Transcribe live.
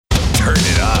Turn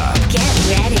it up. Get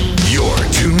ready. You're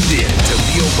tuned in to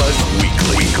VO Buzz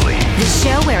Weekly. The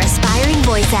show where aspiring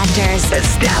voice actors,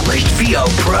 Established VO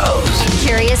pros, and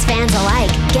curious fans alike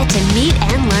get to meet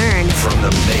and learn. from the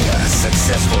mega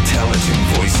successful talent in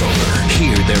voiceover,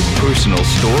 hear their personal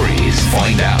stories,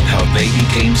 find out how they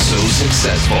became so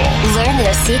successful. Learn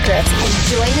their secrets and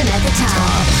join them at the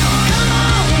top.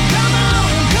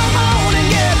 Come on and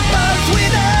get buzzed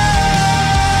with us.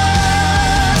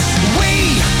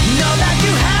 We know that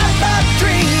you have a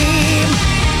dream.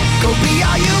 Go be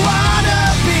all you wanna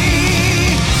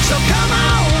be. So come on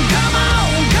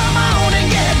and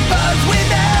get buzzed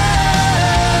with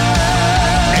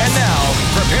us. And now,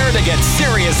 prepare to get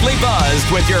seriously buzzed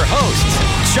with your hosts,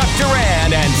 Chuck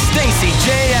Duran and Stacey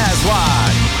J.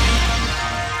 Aswad.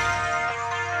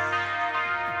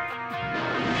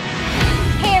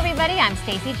 Hey everybody, I'm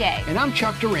Stacey J. And I'm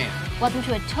Chuck Duran. Welcome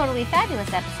to a totally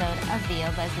fabulous episode of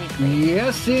VO Buzz Weekly.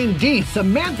 Yes, indeed.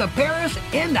 Samantha Paris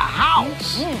in the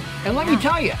house. And let me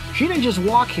tell you, she didn't just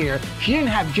walk here. She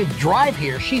didn't just drive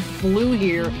here. She flew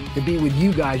here to be with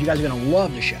you guys. You guys are going to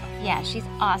love the show. Yeah, she's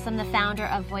awesome, the founder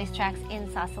of Voice Tracks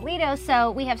in Sausalito. So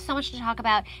we have so much to talk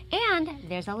about, and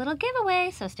there's a little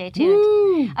giveaway, so stay tuned.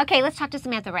 Woo! Okay, let's talk to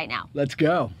Samantha right now. Let's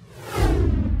go.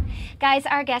 Guys,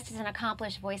 our guest is an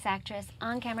accomplished voice actress,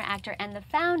 on-camera actor, and the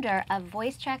founder of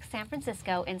Voice Tracks San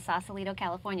Francisco in Sausalito,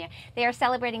 California. They are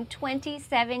celebrating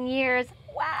 27 years.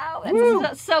 Wow,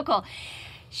 that's so cool.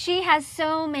 She has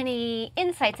so many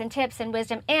insights and tips and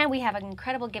wisdom, and we have an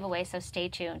incredible giveaway, so stay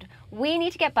tuned. We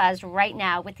need to get buzzed right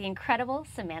now with the incredible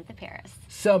Samantha Paris.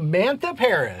 Samantha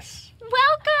Paris.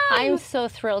 Welcome! I'm so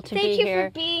thrilled to be Thank you here.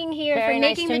 for being here, Very for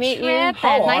nice making to the meet you. trip.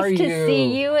 How nice are to you?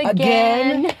 see you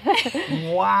again.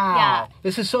 Wow. Yeah.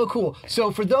 This is so cool. So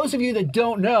for those of you that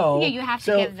don't know. Yeah, you have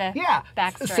to give the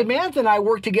backstory. Samantha and I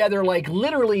worked together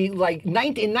literally in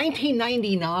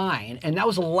 1999, and that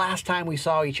was the last time we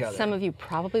saw each other. Some of you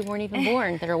probably weren't even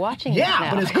born that are watching Yeah, this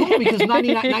now. but it's cool because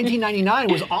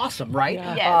 1999 was awesome, right?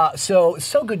 Yeah. Yes. So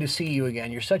good to see you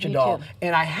again. You're such a Me doll. too.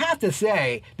 And I have to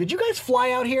say, did you guys fly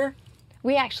out here?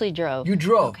 We actually drove. You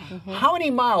drove. How many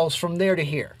miles from there to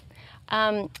here?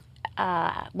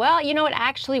 Well, you know what?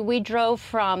 Actually, we drove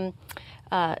from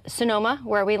Sonoma,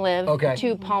 where we live, Okay.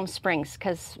 to Palm Springs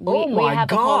because Oh we my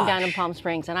have a home down in gosh. Palm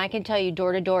Springs, and I can tell you,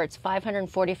 door to door, it's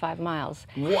 545 miles.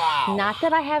 Wow. Not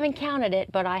that I haven't counted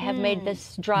it, but I have made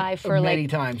this drive for Many like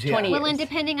times, yeah. 20 years. Well, and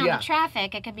depending on Yeah. the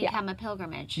traffic, it can become a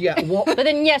pilgrimage. Yeah, well, But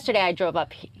then yesterday I drove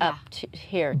up to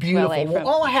here beautiful. to LA. Well, from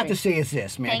all I have to Springs. say is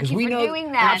this, man, Thank because you we for know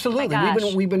doing that. absolutely. My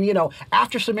We've been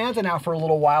after Samantha now for a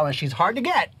little while, and she's hard to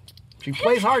get. She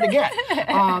plays hard to get.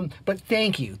 But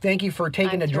thank you for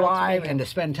taking the I'm thrilled to be drive here. and to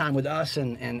spend time with us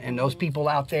and those people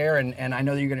out there. And I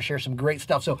know that you're going to share some great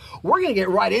stuff. So we're going to get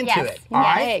right into Yes. it. All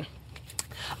right. Yay.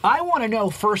 I want to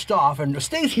know first off, and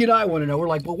Stacey and I want to know. We're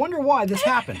like, well, wonder why this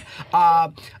happened.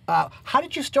 How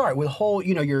did you start with whole,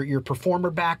 your performer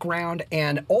background,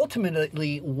 and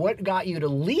ultimately, what got you to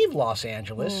leave Los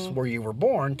Angeles, where you were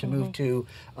born, to move to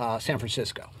San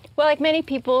Francisco? Well, like many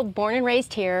people, born and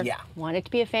raised here, Yeah. wanted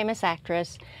to be a famous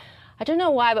actress. I don't know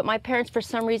why, but my parents, for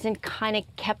some reason, kind of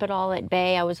kept it all at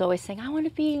bay. I was always saying, I want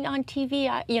to be on TV.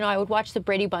 I would watch the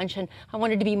Brady Bunch, and I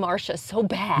wanted to be Marcia so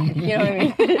bad. You know what I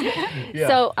mean? Yeah.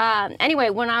 So anyway,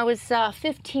 when I was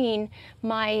 15,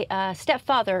 my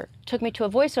stepfather took me to a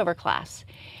voiceover class.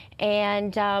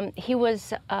 And he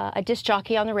was a disc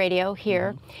jockey on the radio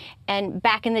here. And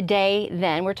back in the day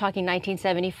then, we're talking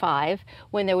 1975,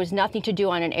 when there was nothing to do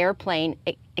on an airplane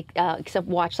except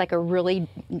watch like a really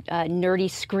nerdy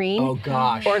screen. Oh,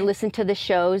 gosh. Or listen to the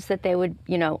shows that they would,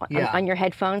 Yeah. on your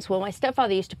headphones. Well, my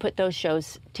stepfather used to put those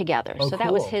shows together. Oh, so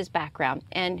that was cool. his background.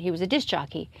 And he was a disc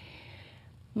jockey.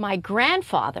 My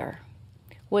grandfather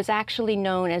was actually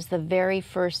known as the very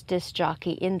first disc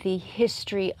jockey in the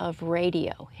history of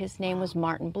radio. His name was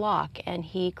Martin Block, and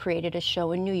he created a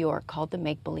show in New York called the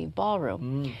Make Believe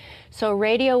Ballroom. So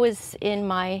radio was in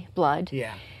my blood.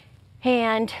 Yeah.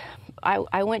 And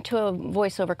I went to a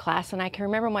voiceover class, and I can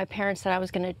remember my parents said I was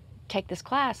going to take this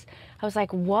class. I was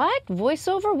like, what?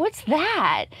 Voiceover? What's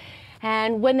that?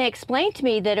 And when they explained to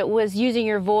me that it was using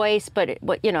your voice, but it,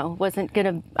 wasn't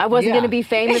gonna, I wasn't Yeah. gonna be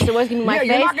famous. It wasn't gonna be my Yeah, face.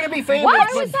 you're not gonna be famous, What? I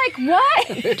but- was like,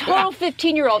 what? Total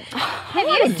 15-year-old. Have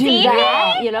you do seen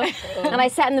that? And I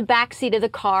sat in the back seat of the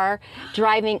car,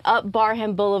 driving up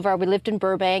Barham Boulevard. We lived in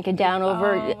Burbank and down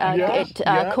over Yeah.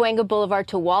 Cahuenga Boulevard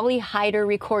to Wally Heider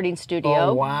Recording Studio.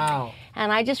 Oh, wow.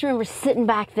 And I just remember sitting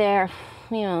back there,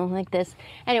 like this.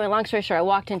 Anyway, long story short, I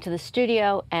walked into the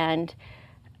studio, and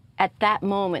at that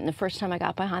moment, the first time I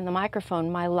got behind the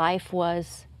microphone, my life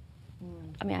was,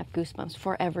 I have goosebumps,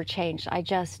 forever changed. I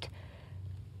just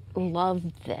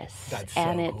loved this. That's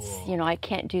and so it's, cool. you know, I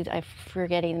can't do, I'm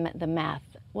forgetting the math.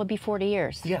 Well, it'd be 40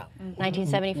 years. Yeah.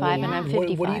 1975 and I'm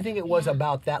 55. What do you think it was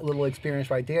about that little experience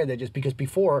right there that just because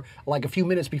before, like a few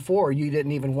minutes before, you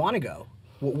didn't even want to go?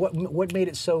 What made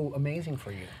it so amazing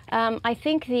for you? I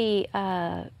think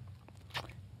the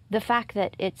fact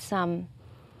that it's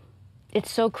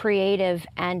so creative,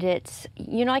 and it's,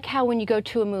 you know, like how when you go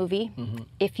to a movie,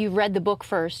 if you read the book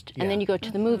first and then you go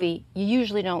to the movie, you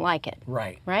usually don't like it.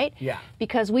 Right. Right? Yeah.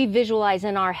 Because we visualize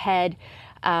in our head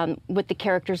what the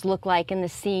characters look like in the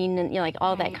scene, and, you know, like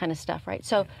all that kind of stuff, right?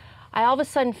 So I all of a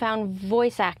sudden found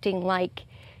voice acting like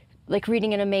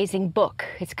reading an amazing book.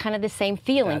 It's kind of the same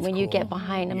feeling That's when you cool. get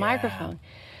behind a microphone.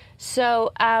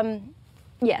 So,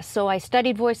 yes, so I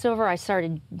studied voiceover. I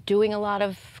started doing a lot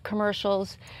of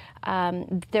commercials.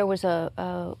 There was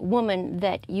a woman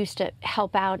that used to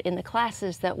help out in the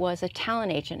classes that was a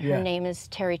talent agent. Her Yeah. name is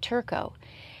Terry Turco.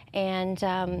 And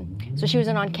so she was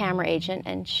an on-camera agent,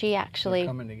 and she actually...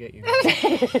 Coming to get you.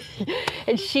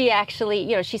 And she actually,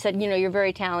 you know, she said, you know, you're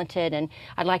very talented and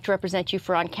I'd like to represent you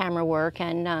for on-camera work.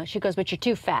 And she goes, but you're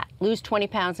too fat. Lose 20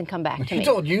 pounds and come back to She me.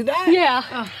 told you that? Yeah,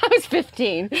 I was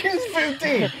 15. She was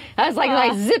 15. I was like,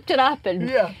 I zipped it up. And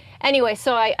Yeah. anyway,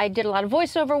 so I did a lot of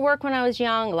voiceover work when I was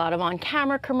young, a lot of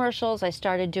on-camera commercials. I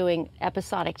started doing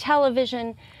episodic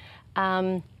television.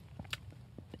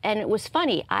 And it was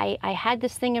funny. I had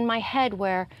this thing in my head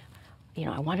where, you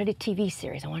know, I wanted a TV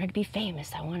series. I wanted to be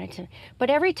famous. I wanted to. But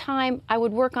every time I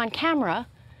would work on camera,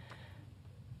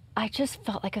 I just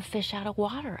felt like a fish out of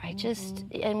water. I just,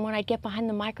 and when I'd get behind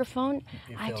the microphone,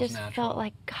 It I feels just natural. felt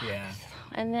like, God. Yeah.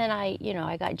 And then I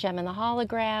got Gem and the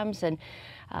Holograms and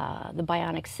the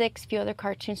Bionic Six, a few other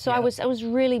cartoons. So Yeah. I was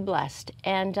really blessed.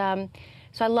 And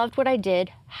so I loved what I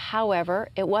did. However,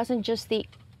 it wasn't just the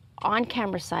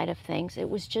on-camera side of things. It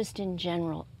was just in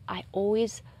general. I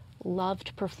always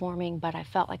loved performing, but I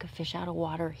felt like a fish out of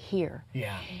water here.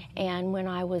 Yeah. And when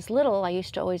I was little, I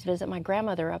used to always visit my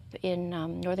grandmother up in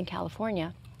Northern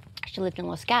California. She lived in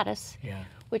Los Gatos, Yeah.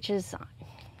 which is,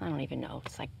 I don't even know,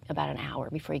 it's like about an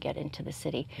hour before you get into the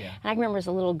city. Yeah. And I remember as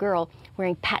a little girl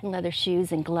wearing patent leather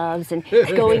shoes and gloves and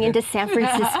going into San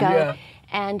Francisco. Yeah.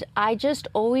 And I just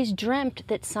always dreamt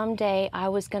that someday I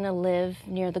was going to live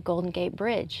near the Golden Gate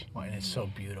Bridge. Well, and it's so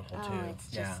beautiful too. It's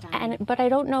just yeah. stunning. But I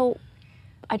don't know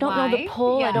know the Why?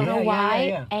 pull. I Yeah. don't know Yeah, why.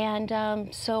 yeah.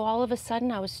 And so all of a sudden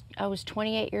I was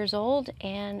 28 years old,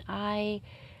 and I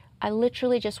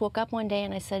literally just woke up one day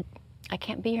and I said, I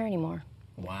can't be here anymore.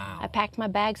 Wow. I packed my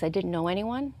bags. I didn't know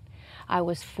anyone. I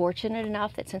was fortunate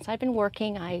enough that since I'd been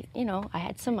working, I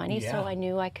had some money, Yeah. so I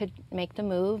knew I could make the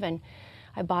move, and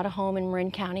I bought a home in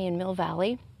Marin County in Mill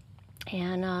Valley,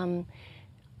 and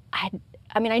I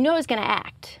knew I was going to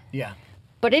act, Yeah.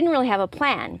 but I didn't really have a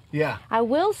plan. Yeah. I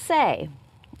will say,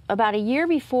 about a year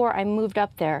before I moved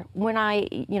up there, when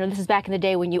this is back in the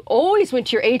day when you always went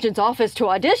to your agent's office to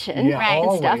audition Yeah, and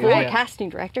always, stuff, or yeah. a casting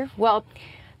director. Well,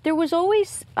 there was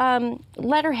always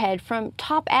letterhead from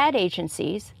top ad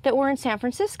agencies that were in San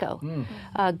Francisco.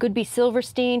 Goodby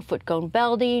Silverstein, Footgone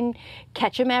Belding,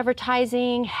 Ketchum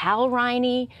Advertising, Hal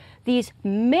Riney, these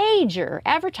major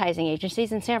advertising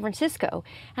agencies in San Francisco.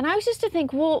 And I was just to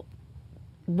think, well,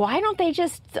 why don't they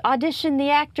just audition the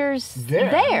actors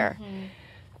there?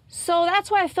 So that's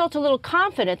why I felt a little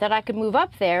confident that I could move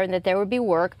up there and that there would be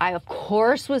work. I, of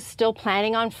course, was still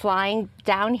planning on flying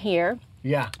down here.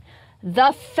 Yeah.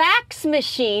 The fax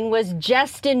machine was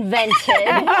just invented.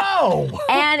 Oh.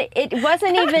 And it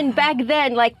wasn't even back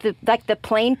then like the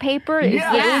plain paper. It was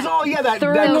Yeah. this It was all that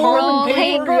thorough carbon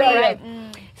paper. Yeah. right.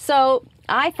 So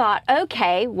I thought,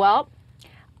 okay, well,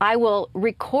 I will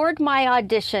record my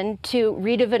audition to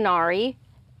Rita Venari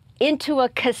into a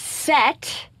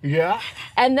cassette, Yeah.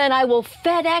 and then I will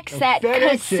FedEx that FedEx it.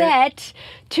 cassette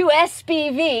to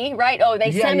SBV, right? Oh,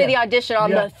 they Yeah, send me the yeah. audition on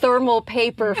Yeah. the thermal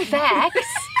paper fax.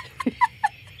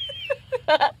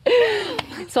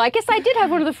 So I guess I did have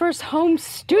one of the first home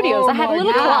studios. Oh I had a my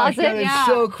little gosh, closet. that is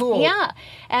so cool. Yeah,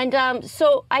 and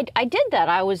so I did that.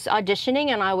 I was auditioning,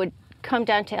 and I would come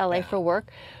down to LA for work,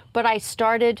 but I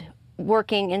started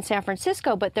working in San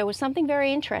Francisco. But there was something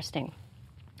very interesting.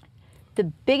 The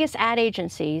biggest ad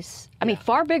agencies,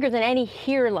 far bigger than any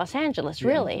here in Los Angeles,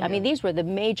 really. I mean, these were the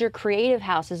major creative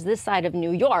houses this side of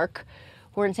New York,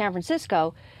 were in San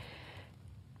Francisco.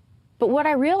 But what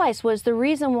I realized was the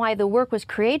reason why the work was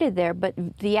created there, but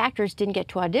the actors didn't get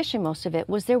to audition most of it,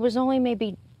 was there was only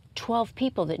maybe 12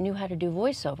 people that knew how to do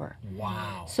voiceover.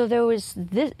 Wow. So there was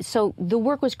this. So the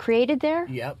work was created there,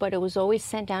 Yep. but it was always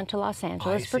sent down to Los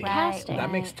Angeles for see. casting. That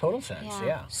makes total sense.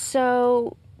 Yeah.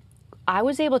 So I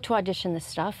was able to audition this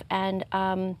stuff, and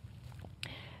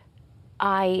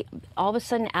all of a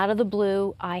sudden, out of the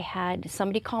blue, I had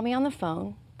somebody call me on the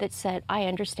phone that said, I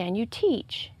understand you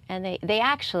teach. And they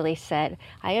actually said,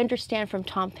 I understand from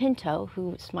Tom Pinto,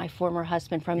 who's my former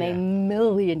husband from a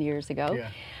million years ago.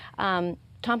 Yeah.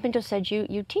 Tom Pinto said,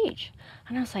 you teach.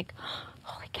 And I was like,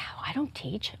 holy cow, I don't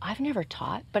teach. I've never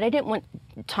taught. But I didn't want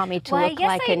Tommy to look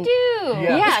like I do.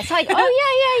 Yeah, it's like,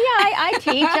 I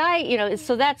teach.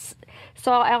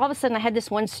 So all of a sudden I had this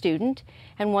one student,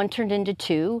 and one turned into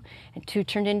 2, and 2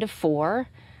 turned into 4.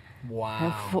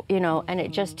 Wow. And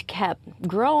it just kept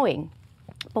growing.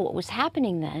 But what was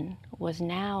happening then was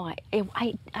now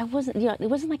I wasn't, it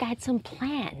wasn't like I had some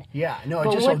plan. Yeah, no, it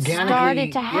But just what organically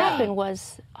started to happen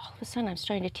was all of a sudden I'm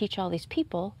starting to teach all these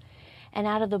people, and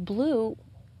out of the blue,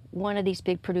 one of these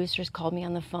big producers called me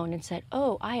on the phone and said,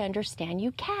 "Oh, I understand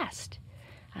you cast."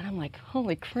 And I'm like,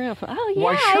 "Holy crap! Oh yeah,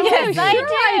 Why, sure yes, I do.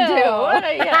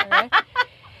 I do."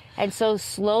 And so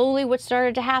slowly, what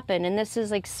started to happen, and this is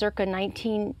like circa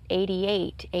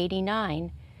 1988,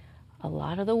 89. A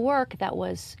lot of the work that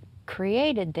was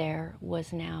created there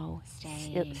was now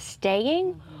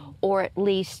staying, or at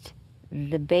least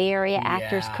the Bay Area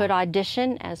actors could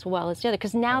audition as well as the other,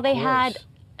 because now they had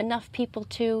enough people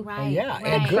to And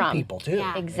good from. people too.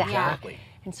 Yeah. Exactly.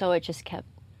 And so it just kept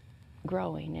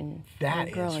growing and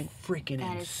That growing. is freaking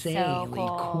That is so insanely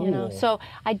cool. cool. So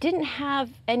I didn't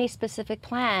have any specific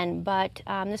plan, but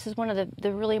this is one of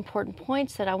the really important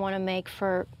points that I want to make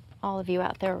for all of you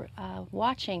out there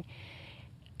watching.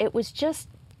 It was just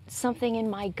something in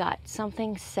my gut.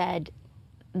 Something said,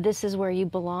 this is where you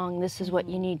belong. This is what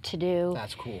you need to do.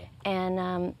 That's cool.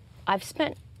 And I've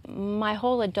spent my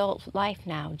whole adult life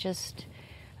now just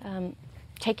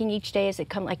taking each day as it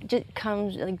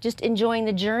comes, just enjoying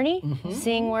the journey,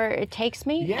 seeing where it takes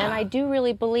me. Yeah. And I do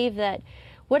really believe that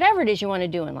whatever it is you want to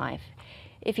do in life,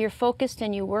 if you're focused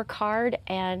and you work hard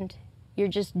and you're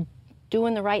just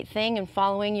doing the right thing and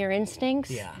following your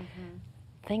instincts,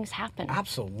 things happen.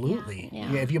 Absolutely.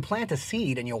 Yeah. If you plant a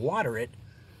seed and you water it,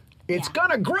 it's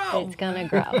gonna grow. It's gonna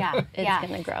grow. It's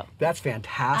gonna grow. That's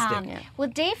fantastic. Well,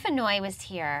 Dave Fennoy was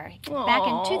here back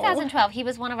in 2012. He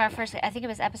was one of our first, I think it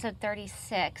was episode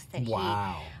 36 that he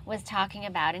was talking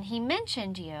about. And he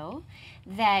mentioned you,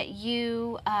 that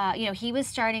you he was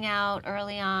starting out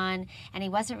early on and he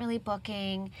wasn't really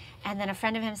booking. And then a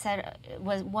friend of him said,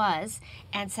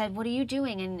 said, what are you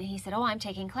doing? And he said, oh, I'm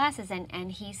taking classes.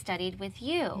 And he studied with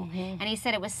you. And he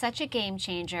said it was such a game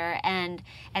changer, and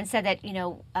said that,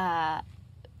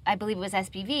 I believe it was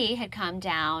SBV had come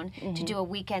down to do a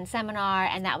weekend seminar,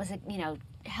 and that was,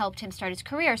 helped him start his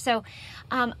career. So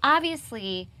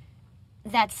obviously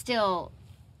that's still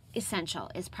essential,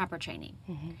 is proper training.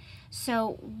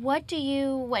 So what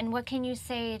can you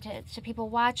say to people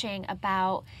watching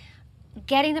about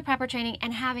getting the proper training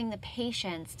and having the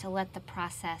patience to let the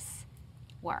process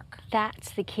work?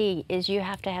 That's the key, is you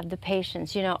have to have the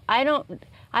patience. I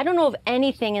don't know of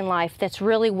anything in life that's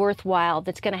really worthwhile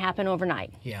that's going to happen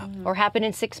overnight. Or happen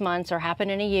in 6 months, or happen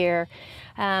in a year.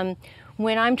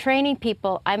 When I'm training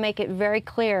people, I make it very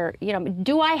clear,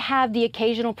 do I have the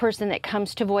occasional person that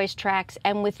comes to Voice Tracks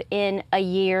and within a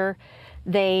year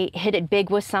they hit it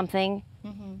big with something?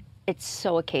 It's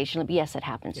so occasional, but yes, it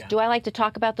happens. Do I like to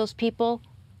talk about those people?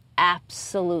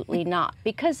 Absolutely not,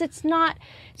 because it's not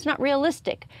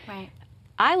realistic. Right.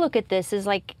 I look at this as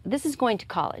like, this is going to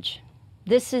college.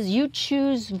 This is, you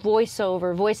choose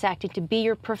voiceover, voice acting to be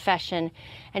your profession,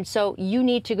 and so you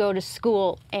need to go to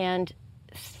school and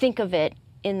think of it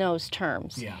in those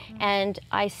terms. And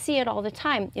I see it all the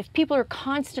time. If people are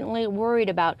constantly worried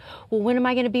about, well, when am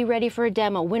I going to be ready for a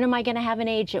demo? When am I going to have an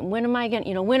agent? When am I going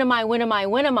to, when am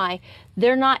I?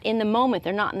 They're not in the moment.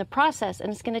 They're not in the process,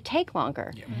 and it's going to take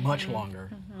longer. Much longer.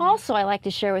 Also, I like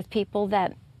to share with people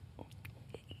that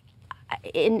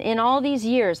in all these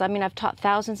years, I've taught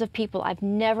thousands of people. I've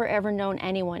never, ever known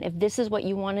anyone, if this is what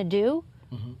you want to do,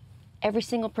 every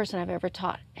single person I've ever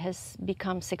taught has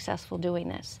become successful doing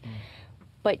this.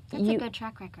 But That's a good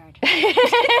track record.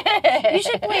 You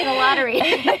should play the lottery.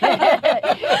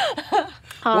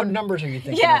 What numbers are you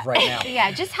thinking of right now?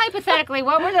 Yeah, just hypothetically,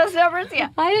 what were those numbers? Yeah.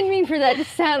 I didn't mean for that to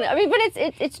sound,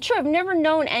 but it's true. I've never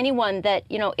known anyone that,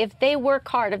 if they work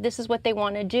hard, if this is what they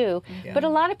want to do. But a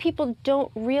lot of people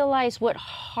don't realize what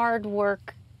hard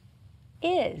work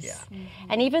is.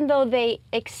 And even though they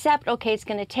accept, okay, it's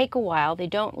going to take a while, they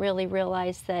don't really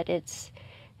realize that it's,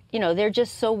 they're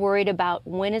just so worried about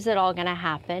when is it all going to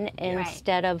happen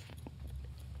instead of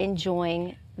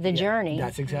enjoying the journey.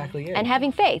 That's exactly it. And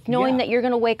having faith, knowing that you're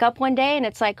going to wake up one day and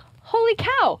it's like, holy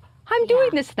cow, I'm doing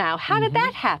this now. How did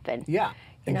that happen? Yeah.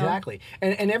 know? Exactly.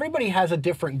 And everybody has a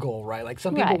different goal, right? Like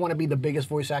some people Right. want to be the biggest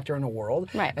voice actor in the world.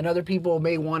 Right. And other people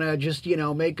may want to just,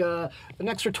 make an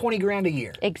extra 20 grand a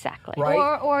year. Exactly. Right.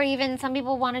 Or even some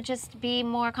people want to just be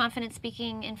more confident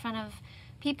speaking in front of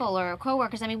people or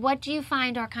coworkers. I mean, what do you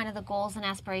find are kind of the goals and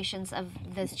aspirations of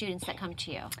the students that come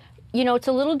to you? You know, it's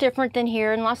a little different than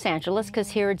here in Los Angeles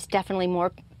because here it's definitely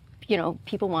more,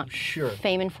 people want Sure.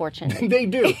 fame and fortune. They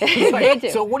do. It's like, do.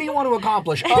 So what do you want to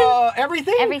accomplish?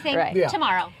 Everything? Everything Right. Yeah.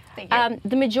 tomorrow. Thank you.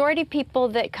 The majority of people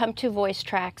that come to Voice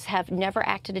Tracks have never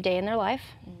acted a day in their life.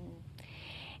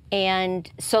 And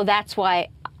so that's why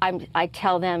I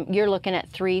tell them, you're looking at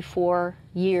 3-4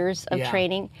 years of Yeah.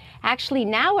 training. Actually,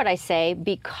 now what I say,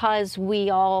 because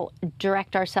we all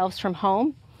direct ourselves from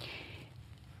home,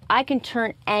 I can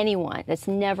turn anyone that's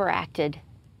never acted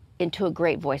into a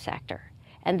great voice actor.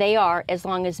 And they are, as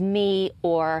long as me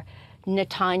or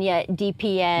Natanya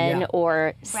DPN Yeah.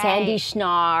 or Sandy Right.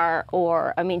 Schnarr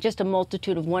or, just a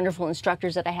multitude of wonderful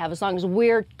instructors that I have. As long as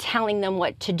we're telling them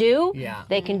what to do, Yeah.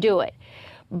 they can do it.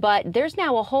 But there's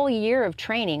now a whole year of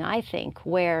training, I think,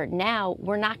 where now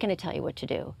we're not going to tell you what to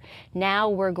do. Now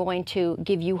we're going to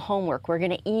give you homework. We're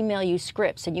going to email you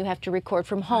scripts, and you have to record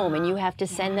from home, and you have to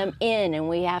send them in, and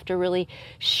we have to really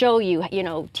show you,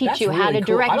 teach That's you how really to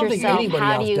cool. direct I don't yourself. think anybody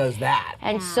how else do you does that.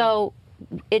 And so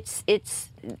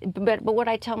but what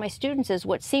I tell my students is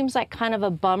what seems like kind of a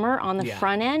bummer on the Yeah.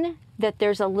 front end, that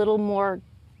there's a little more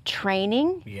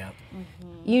training. Yeah.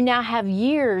 You now have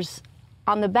years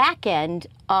on the back end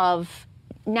of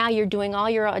now you're doing all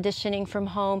your auditioning from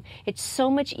home. It's so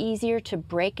much easier to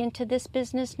break into this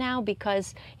business now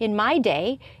because in my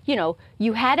day,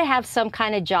 you had to have some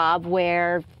kind of job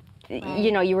where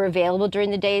you were available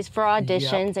during the days for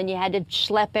auditions and you had to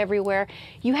schlep everywhere.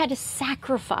 You had to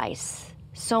sacrifice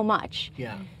so much.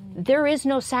 Yeah. There is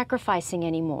no sacrificing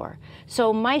anymore.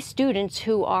 So my students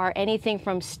who are anything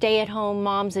from stay-at-home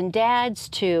moms and dads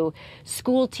to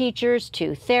school teachers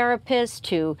to therapists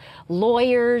to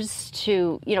lawyers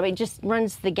to, it just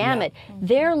runs the gamut.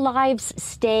 Their lives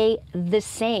stay the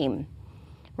same,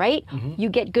 right? You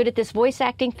get good at this voice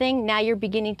acting thing, now you're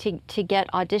beginning to get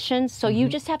auditions. So you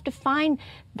just have to find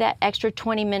that extra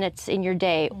 20 minutes in your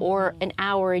day or an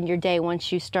hour in your day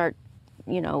once you start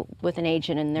with an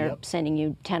agent and they're sending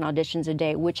you 10 auditions a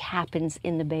day, which happens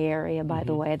in the Bay Area, by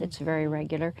the way. That's very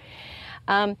regular.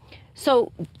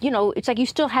 So, it's like you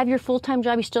still have your full-time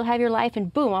job, you still have your life,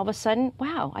 and boom, all of a sudden,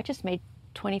 wow, I just made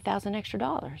 $20,000 extra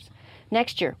dollars.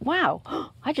 Next year, wow,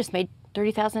 I just made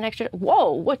 $30,000 extra.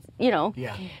 Whoa, what,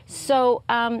 Yeah. So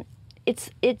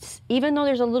it's even though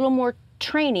there's a little more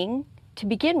training to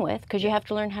begin with, because you have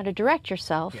to learn how to direct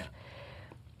yourself,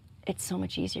 it's so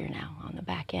much easier now on the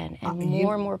back end, and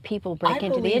more and more people break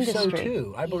into the industry. I believe so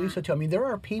too. I believe so too. I mean, there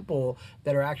are people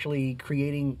that are actually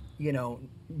creating,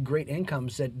 great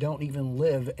incomes that don't even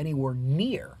live anywhere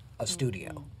near a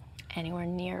studio. Anywhere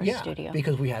near a studio.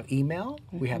 Because we have email,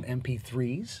 we have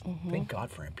MP3s. Thank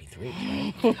God for MP3s,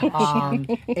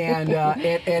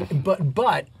 right?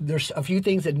 But there's a few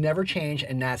things that never change,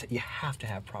 and that's you have to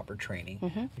have proper training,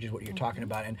 which is what you're talking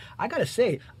about. And I got to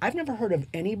say, I've never heard of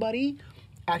anybody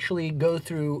actually go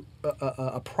through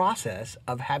a process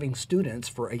of having students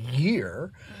for a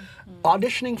year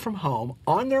auditioning from home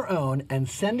on their own and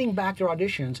sending back their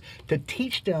auditions to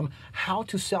teach them how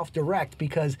to self-direct,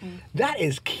 because that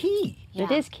is key.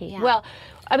 It is key. Yeah. Well,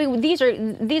 I mean, these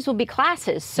will be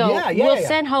classes, so we'll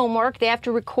send homework. They have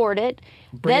to record it.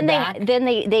 Bring it back. Then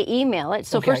they email it.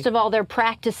 So Okay. first of all, they're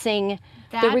practicing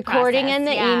the That recording process, and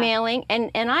the yeah. emailing.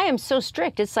 And I am so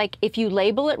strict. It's like if you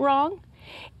label it wrong,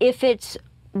 if it's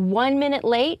 1 minute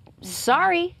late,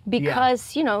 sorry,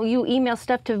 because you email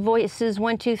stuff to voices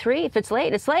 1, 2, 3. If it's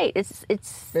late, it's late. It's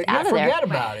out of there. Forget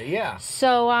about it. Yeah.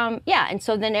 So and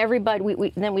so then everybody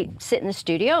we sit in the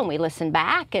studio and we listen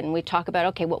back and we talk about,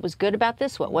 okay, what was good about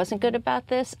this, what wasn't good about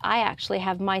this. I actually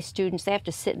have my students, they have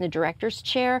to sit in the director's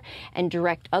chair and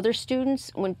direct other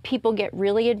students. When people get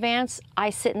really advanced, I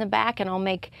sit in the back and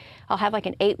I'll have like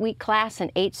an 8-week class and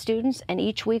 8 students, and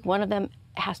each week one of them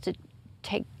has to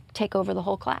take over the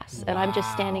whole class, and I'm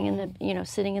just standing in the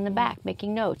sitting in the back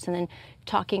making notes and then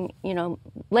talking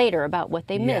later about what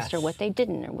they missed or what they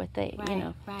didn't or what they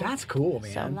Right. That's cool,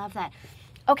 man. I love that.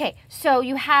 Okay, so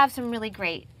you have some really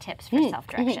great tips for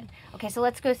self-direction. Okay, so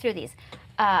let's go through these.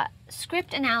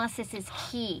 Script analysis is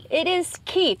key. It is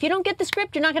key. If you don't get the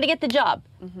script, you're not going to get the job,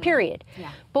 period.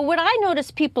 Yeah. But what I notice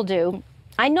people do,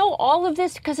 I know all of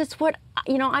this because it's what,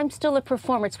 I'm still a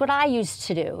performer. It's what I used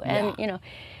to do. And,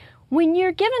 when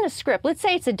you're given a script, let's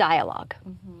say it's a dialogue,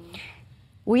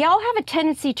 we all have a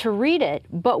tendency to read it,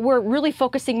 but we're really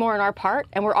focusing more on our part,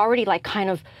 and we're already like kind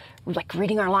of like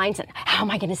reading our lines and how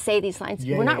am I going to say these lines?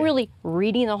 Yeah, we're not yeah. really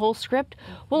reading the whole script.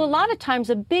 Well, a lot of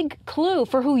times a big clue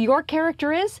for who your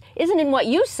character isn't in what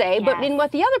you say, but Yes. in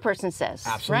what the other person says.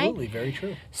 Absolutely, Right? very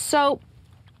true. So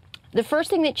the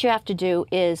first thing that you have to do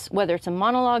is, whether it's a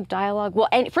monologue, dialogue, well,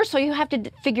 and first of all, you have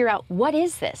to figure out, what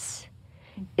is this?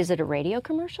 Is it a radio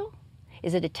commercial?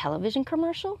 Is it a television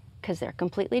commercial? Because they're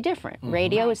completely different.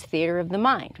 Radio is theater of the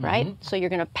mind, right? So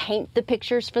you're going to paint the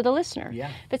pictures for the listener.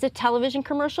 Yeah. If it's a television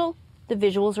commercial, the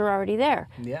visuals are already there.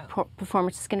 Yeah.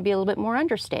 Performance is going to be a little bit more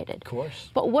understated. Of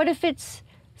course. But what if it's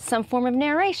some form of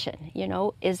narration? You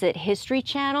know, is it History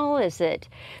Channel? Is it,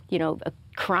 you know, a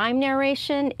crime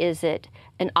narration? Is it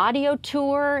an audio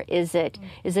tour? Is it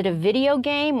a video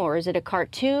game, or is it a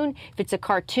cartoon? If it's a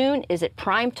cartoon, is it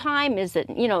prime time? Is it,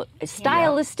 you know,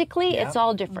 stylistically, Yeah. it's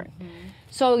all different.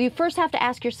 So you first have to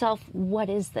ask yourself, what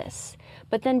is this?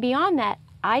 But then beyond that,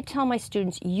 I tell my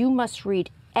students, you must read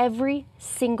every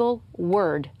single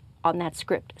word on that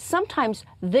script. Sometimes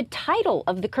the title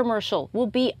of the commercial will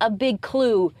be a big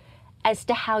clue as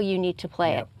to how you need to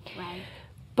play it. Right.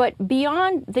 But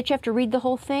beyond that, you have to read the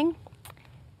whole thing.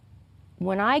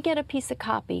 When I get a piece of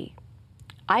copy,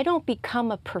 I don't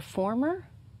become a performer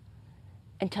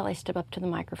until I step up to the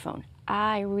microphone.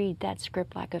 I read that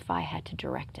script like if I had to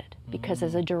direct it. Because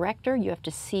as a director, you have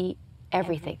to see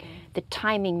everything. The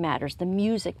timing matters, the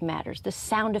music matters, the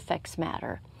sound effects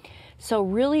matter. So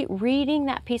really reading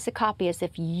that piece of copy as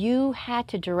if you had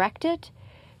to direct it,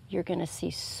 you're going to see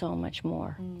so much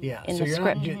more Yeah. in so the you're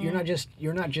script. you're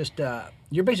not just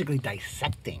you're basically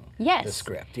dissecting Yes. the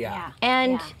script. Yeah.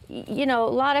 And, you know, a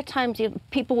lot of times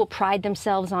people will pride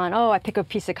themselves on, oh, I pick a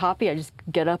piece of copy, I just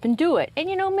get up and do it. And,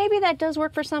 you know, maybe that does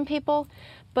work for some people,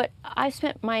 but I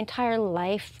spent my entire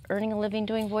life earning a living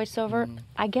doing voiceover.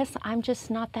 I guess I'm just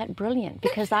not that brilliant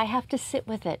because I have to sit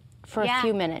with it for a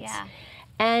few minutes. Yeah.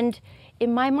 And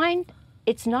in my mind,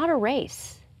 it's not a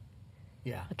race.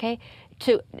 Yeah. Okay?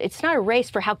 It's not a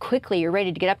race for how quickly you're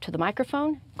ready to get up to the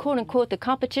microphone. Quote unquote, the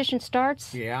competition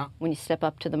starts Yeah. when you step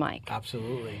up to the mic.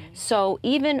 Absolutely. So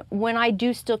even when I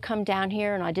do still come down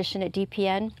here and audition at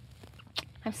DPN,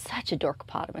 I'm such a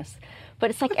dorkopotamus. But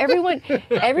it's like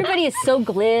everybody is so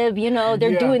glib, you know,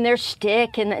 they're Yeah. doing their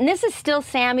shtick. And this is still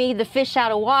Sammy, the fish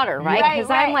out of water, right? Right,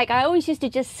 Because right. I'm like, I always used to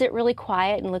just sit really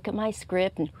quiet and look at my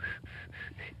script and,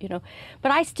 you know,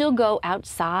 but I still go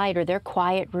outside or their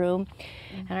quiet room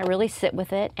and I really sit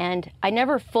with it. And I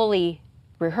never fully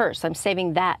rehearse. I'm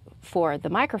saving that for the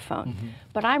microphone.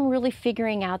 But I'm really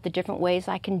figuring out the different ways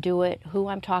I can do it, who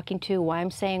I'm talking to, why I'm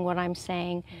saying what I'm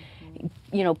saying,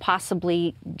 you know,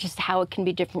 possibly just how it can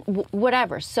be different,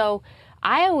 whatever. So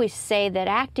I always say that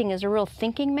acting is a real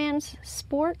thinking man's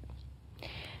sport.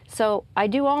 So I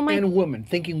do all my... And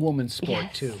thinking woman sport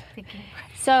Yes. too.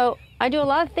 So I do a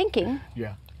lot of thinking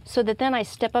Yeah. so that then I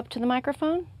step up to the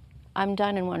microphone, I'm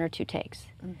done in 1 or 2 takes.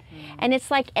 And it's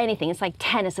like anything. It's like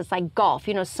tennis. It's like golf.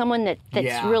 You know, someone that's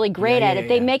Yeah. really great Yeah, at yeah, it,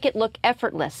 they yeah. make it look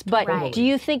effortless. But Right. do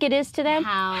you think it is to them?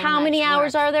 How many much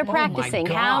hours work? are they Oh my practicing?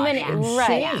 How gosh, many?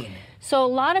 Right. insane. So a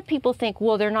lot of people think,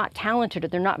 well, they're not talented or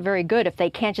they're not very good if they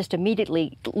can't just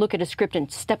immediately look at a script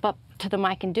and step up to the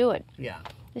mic and do it. Yeah.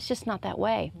 It's just not that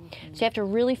way. So you have to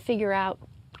really figure out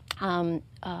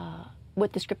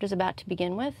what the script is about to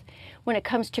begin with. When it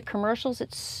comes to commercials,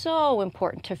 it's so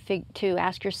important to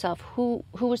ask yourself who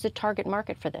is the target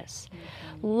market for this.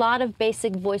 A lot of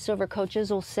basic voiceover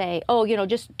coaches will say, oh, you know,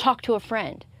 just talk to a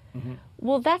friend.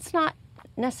 Well, that's not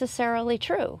necessarily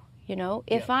true. You know,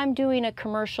 if I'm doing a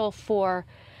commercial for,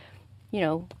 you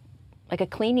know, like a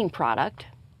cleaning product,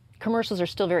 commercials are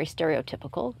still very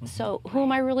stereotypical. So who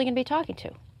am I really going to be talking to?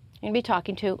 I'm going to be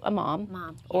talking to a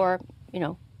mom. Or, you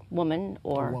know, woman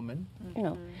or, A woman. you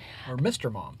know, Or Mr.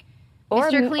 Mom. or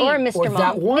Mr. Clean. or Mr. Or Mom.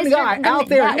 that one Mr. guy out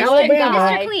there in that one Alabama.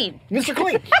 guy. Mr.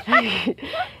 Clean. Mr. Clean.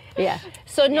 Yeah.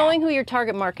 So knowing who your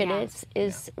target market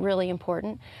is really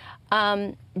important.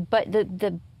 But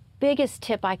the biggest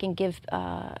tip I can give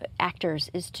actors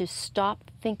is to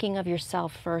stop thinking of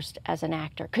yourself first as an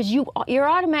actor, because you're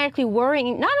automatically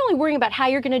not only worrying about how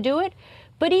you're going to do it,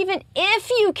 but even if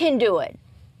you can do it.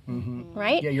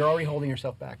 Right? Yeah, you're already holding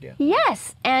yourself back. Yeah.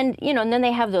 Yes, and you know, and then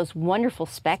they have those wonderful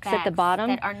specs at the Facts bottom.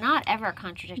 that are not ever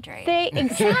contradictory.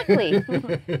 Exactly.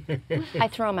 I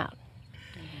throw them out.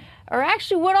 Or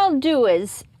actually, what I'll do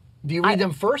is Do you read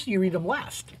them first or do you read them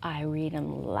last? I read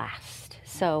them last.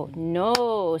 So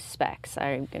no specs.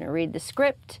 I'm going to read the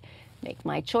script, make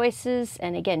my choices,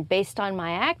 and again, based on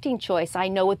my acting choice, I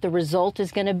know what the result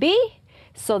is going to be.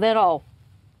 So then I'll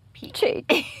take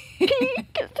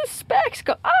peek at the specs,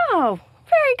 go, oh,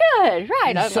 very good.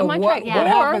 Right. So I'm on what, track. what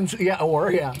happens? Yeah,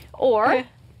 Or,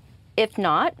 if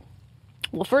not,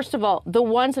 well, first of all, the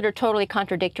ones that are totally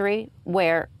contradictory,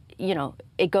 where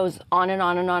it goes on and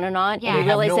on and on and on, Yeah. and you You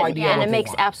have realize no it, idea and what it they makes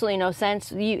want. absolutely no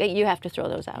sense. You have to throw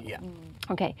those out. Yeah.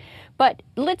 Okay, but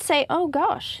let's say, oh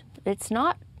gosh, it's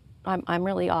not. I'm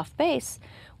really off base.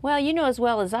 Well, you know as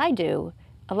well as I do,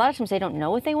 a lot of times they don't know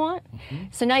what they want.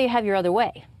 So now you have your other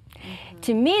way.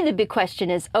 To me, the big question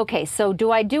is, okay, so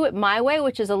do I do it my way,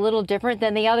 which is a little different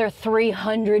than the other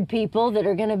 300 people that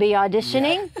are going to be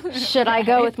auditioning? Should I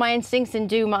go with my instincts and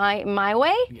do my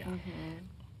way? Yeah.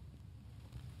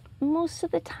 Most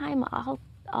of the time,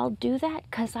 I'll do that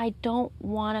because I don't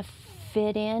want to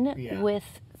fit in Yeah.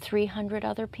 with 300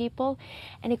 other people.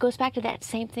 And it goes back to that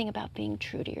same thing about being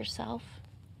true to yourself.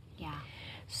 Yeah.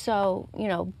 So,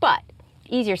 but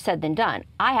easier said than done.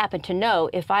 I happen to know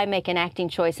if I make an acting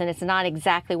choice and it's not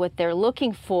exactly what they're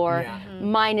looking for, Yeah.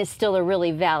 mine is still a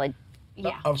really valid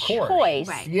Yeah. Of course. choice.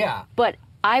 Right. Yeah. But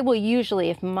I will usually,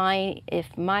 if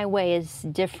my way is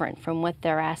different from what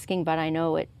they're asking, but I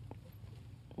know it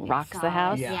rocks the solid.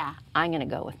 house, Yeah. I'm going to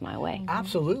go with my way.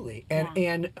 Absolutely. And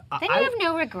Then you I, have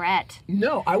no regret.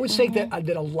 no, I would say that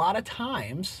a lot of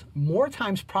times, more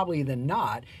times probably than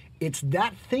not, it's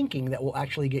that thinking that will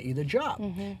actually get you the job.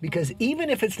 Because even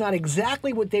if it's not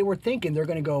exactly what they were thinking, they're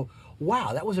going to go,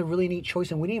 wow, that was a really neat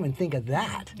choice, and we didn't even think of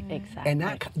that. Exactly. And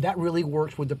that really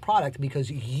works with the product because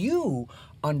you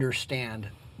understand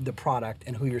the product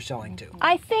and who you're selling to.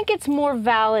 I think it's more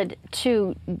valid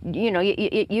to,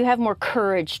 you have more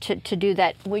courage to do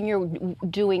that when you're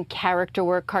doing character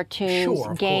work, cartoons,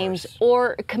 Sure, of games, course.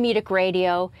 or comedic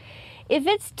radio. If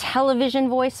it's television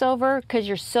voiceover, because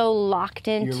you're so locked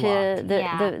into locked.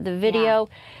 the video,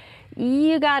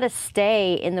 you got to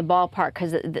stay in the ballpark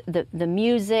because the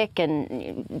music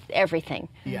and everything.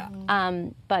 Yeah.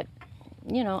 But,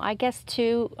 I guess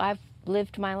too, I've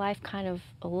lived my life kind of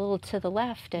a little to the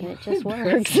left, and it just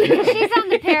works. She's on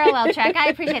the parallel track. I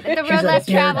appreciate that. The Road a Less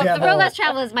Traveled. The daredevil. Road Less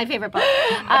Traveled is my favorite book.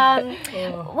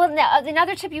 Well, now,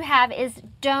 another tip you have is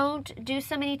don't do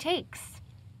so many takes.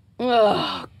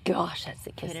 Oh, gosh, that's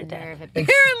the kiss Put a of death. nerve.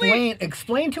 Apparently.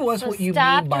 Explain to us So what you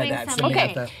stop mean by doing that. some So we Okay.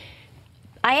 have to-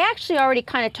 I actually already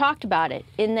kind of talked about it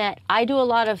in that I do a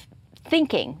lot of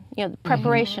thinking,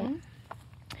 preparation.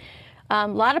 A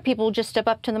lot of people just step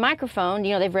up to the microphone,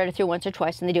 they've read it through once or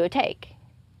twice and they do a take.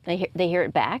 They hear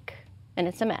it back and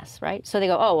it's a mess, right? So they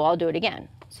go, oh, well, I'll do it again.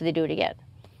 So they do it again.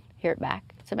 Hear it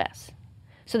back, it's a mess.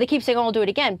 So they keep saying, oh, I'll do it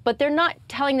again. But they're not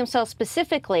telling themselves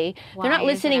specifically, Why they're not is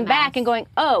it a listening back mess? and going,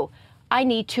 oh, I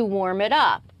need to warm it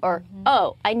up. Or,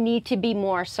 oh, I need to be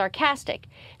more sarcastic.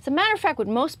 As a matter of fact, what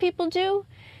most people do,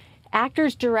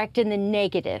 actors direct in the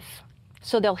negative.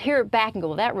 So they'll hear it back and go,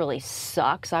 well, that really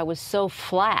sucks. I was so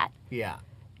flat. Yeah.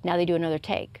 Now they do another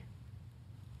take.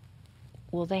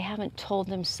 Well, they haven't told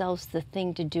themselves the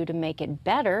thing to do to make it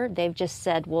better. They've just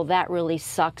said, well, that really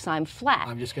sucks. I'm flat.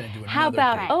 I'm just going to do another How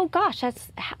about, take. oh gosh,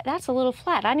 that's a little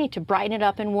flat. I need to brighten it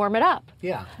up and warm it up.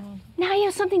 Yeah. Now you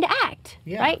have something to act,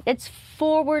 Yeah. right? It's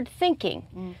forward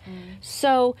thinking.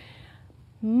 So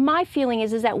my feeling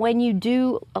is that when you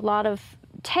do a lot of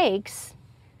takes,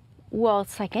 well,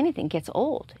 it's like anything gets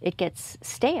old. It gets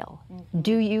stale.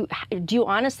 Do you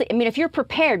honestly, if you're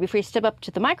prepared before you step up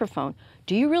to the microphone,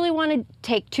 do you really want to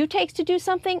take 2 takes to do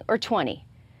something or 20?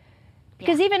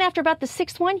 Because even after about the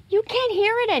 6th one, you can't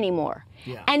hear it anymore.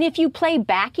 Yeah. And if you play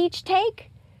back each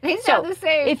take, They sound the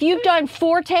same. if you've done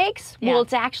 4 takes, Yeah. well,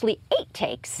 it's actually 8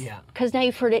 takes. Yeah. Because now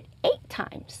you've heard it 8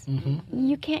 times.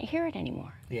 You can't hear it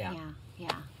anymore. Yeah. Yeah.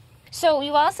 So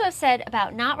you also said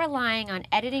about not relying on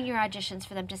editing your auditions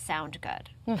for them to sound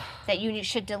good. That you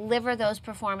should deliver those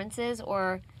performances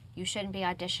or you shouldn't be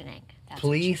auditioning. That's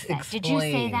what you Please said. explain. Did you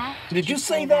say that? Did you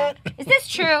say that? Is this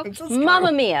true? Is this true?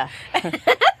 Mamma mia.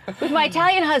 With my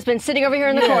Italian husband sitting over here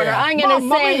in the corner, I'm going to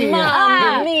Mamma say, mia.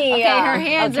 Mamma mia. Okay, her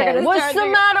hands are gonna What's start the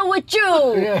doing- matter with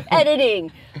you?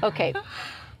 Editing. Okay.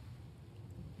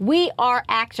 We are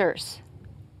actors.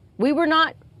 We were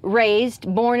not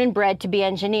born and bred to be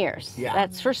engineers. Yeah.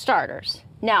 That's for starters.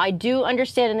 Now, I do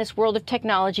understand in this world of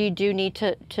technology, you do need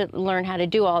to learn how to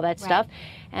do all that stuff.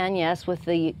 And yes, with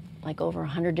the over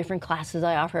 100 different classes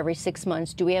I offer every 6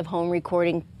 months, do we have home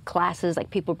recording classes, like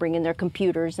people bring in their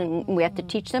computers and we have to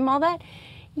teach them all that?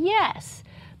 Yes.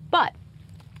 But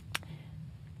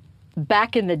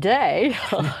back in the day,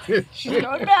 She's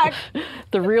going back.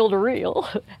 the reel-to-reel,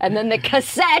 and then the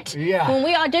cassette. Yeah. When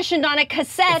we auditioned on a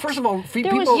cassette, First of all, there was,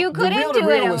 people, you the couldn't reel do to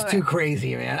reel it was over. too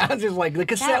crazy, man. I was just like, the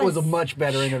cassette was a much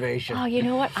better innovation. Oh, you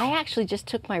know what? I actually just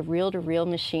took my reel-to-reel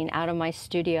machine out of my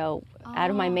studio, out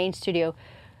of my main studio,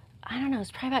 I don't know,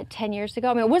 it's probably about 10 years ago.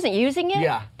 I mean, I wasn't using it,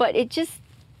 Yeah. but it just,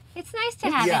 It's nice to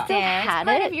have Yeah. it there. It's Had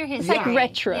part it. of your It's history. like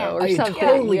retro Yeah. or I something.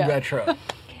 totally Yeah. retro.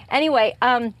 Anyway,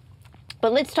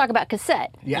 but let's talk about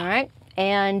cassette. Yeah. All right.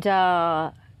 And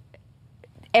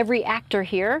every actor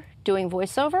here doing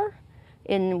voiceover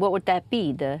in what would that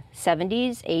be? The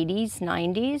 70s, 80s,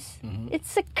 90s?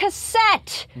 It's a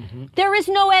cassette. There is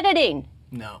no editing,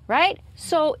 No. right?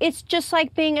 So it's just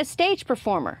like being a stage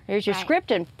performer. There's your Right.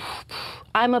 script and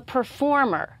I'm a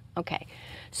performer. Okay.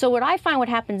 So what I find what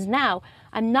happens now,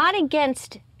 I'm not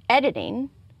against editing,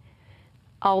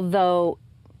 although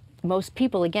most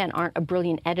people, again, aren't a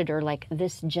brilliant editor like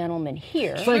this gentleman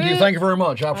here. Thank you very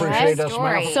much. I appreciate that,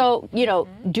 story. Samantha. So,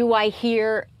 do I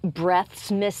hear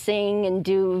breaths missing and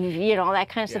do, all that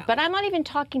kind of stuff? Yeah. But I'm not even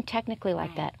talking technically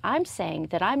like that. I'm saying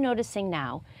that I'm noticing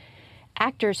now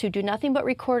actors who do nothing but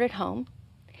record at home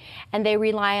and they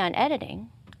rely on editing.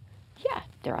 Yeah,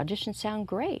 their auditions sound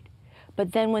great.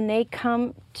 But then when they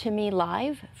come to me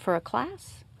live for a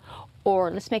class, or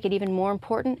let's make it even more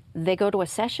important, they go to a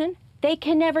session, they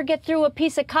can never get through a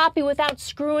piece of copy without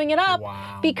screwing it up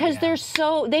Wow, because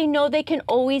yeah. they know they can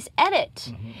always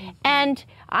edit. And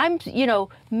I'm,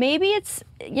 maybe it's,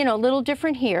 a little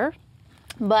different here,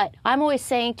 but I'm always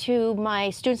saying to my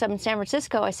students up in San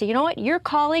Francisco, I say, you know what, your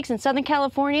colleagues in Southern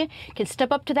California can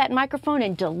step up to that microphone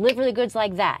and deliver the goods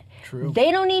like that. True.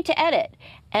 They don't need to edit.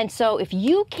 And so if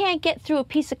you can't get through a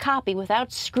piece of copy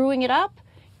without screwing it up,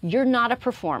 you're not a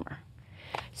performer.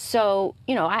 So,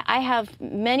 I have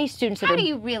many students that How are... do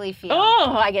you really feel?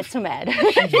 Oh, I get so mad.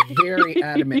 She's very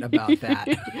adamant about that.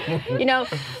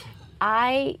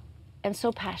 I am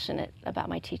so passionate about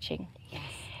my teaching.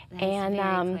 That's and,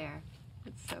 very clear.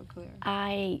 It's so clear.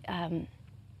 I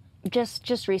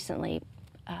just recently,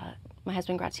 my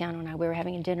husband Graziano and I, we were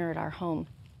having a dinner at our home.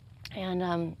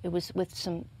 And it was with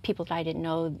some people that I didn't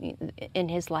know in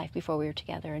his life before we were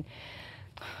together. And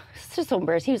it's just so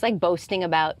embarrassing. He was like boasting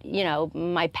about,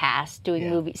 my past, doing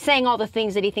movies, saying all the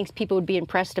things that he thinks people would be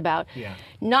impressed about. Yeah.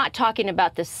 Not talking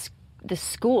about the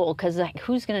school, because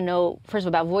who's going to know, first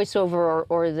of all, about voiceover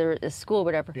or the school,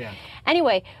 whatever. Yeah.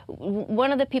 Anyway,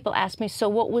 one of the people asked me, so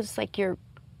what was like your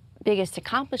biggest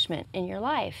accomplishment in your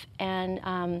life? And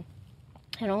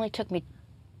it only took me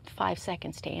 5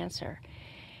 seconds to answer.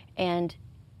 And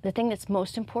the thing that's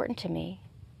most important to me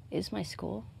is my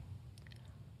school,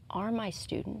 are my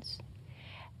students.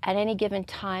 At any given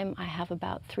time, I have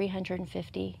about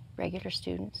 350 regular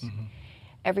students.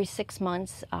 Every 6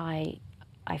 months, I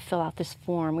fill out this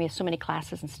form. We have so many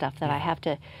classes and stuff that I have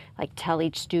to tell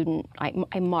each student,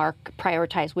 I mark,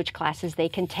 prioritize which classes they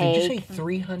can take. Did you say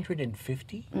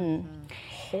 350?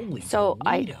 Holy So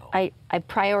Toledo. I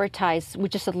prioritize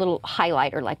with just a little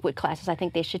highlighter, like what classes I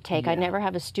think they should take. I never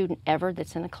have a student ever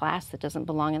that's in a class that doesn't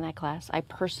belong in that class. I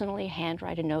personally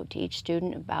handwrite a note to each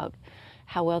student about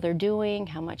how well they're doing,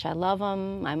 how much I love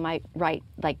them. I might write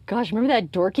like, gosh, remember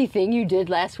that dorky thing you did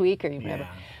last week or whatever.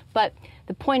 Yeah. But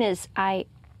the point is, I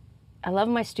love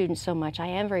my students so much. I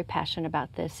am very passionate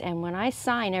about this. And when I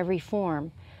sign every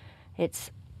form,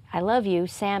 it's, I love you,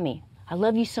 Sammy. I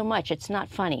love you so much. It's not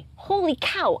funny. Holy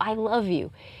cow, I love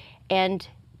you. And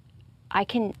I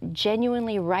can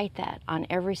genuinely write that on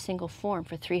every single form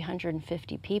for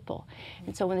 350 people.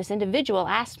 And so when this individual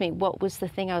asked me what was the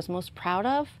thing I was most proud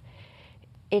of,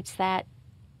 it's that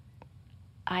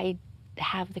I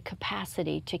have the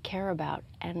capacity to care about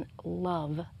and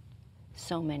love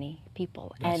so many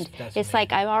people. That's It's amazing.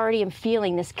 like I already am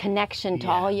feeling this connection to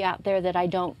all you out there that I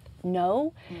don't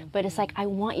know, but it's like, I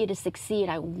want you to succeed.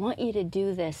 I want you to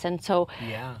do this. And so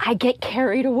Yeah. I get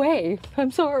carried away. I'm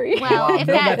sorry. Well, if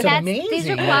no, that's these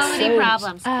are amazing. quality That's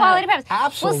problems. Quality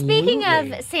problems. Well, speaking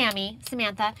absolutely. of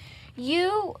Samantha,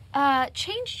 you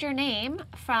changed your name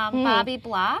from Bobby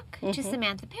Block to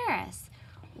Samantha Paris.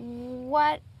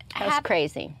 What That was happened?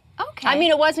 crazy. Okay. I mean,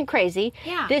 it wasn't crazy.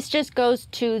 Yeah. This just goes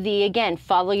to the, again,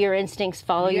 follow your instincts,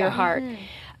 follow your heart.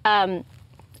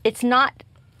 It's not,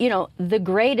 the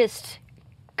greatest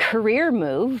career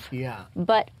move, Yeah.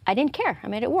 but I didn't care. I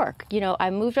made it work. I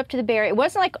moved up to the Bay Area. It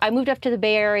wasn't like I moved up to the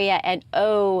Bay Area and,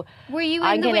 Were you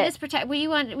I'm in the gonna- witness protection? Were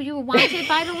you wanted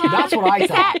by the law? That's what I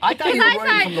thought. I thought you were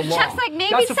running from the law. Chuck's like,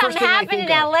 maybe That's the first something thing I happened in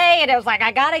think of. LA, and I was like,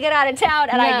 I gotta get out of town,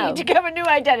 and I No. need to give a new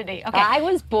identity. Okay, I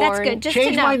was born. That's good. Just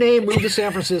Change to know. my name, move to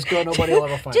San Francisco, nobody will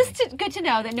ever find me. Good to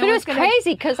know that no But it one's was gonna.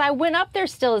 crazy because I went up there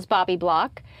still as Bobby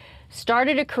Block,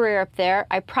 started a career up there.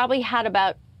 I probably had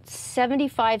about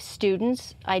 75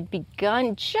 students. I'd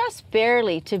begun just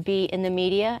barely to be in the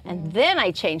media, and then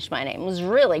I changed my name. It was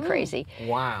really crazy.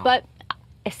 Wow. But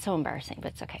it's so embarrassing,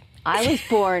 but it's okay. I was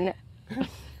born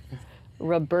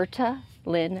Roberta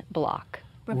Lynn Block.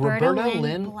 Roberta Lynn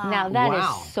Lynn Block. Now that is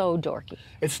Wow. so dorky.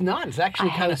 It's not. It's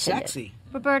actually I kind of hated it. sexy.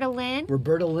 Roberta Lynn.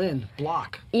 Roberta Lynn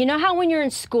Block. You know how when you're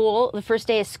in school, the first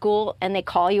day of school, and they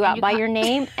call you out by your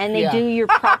name and they Yeah. do your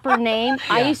proper name?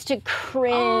 I Yeah. used to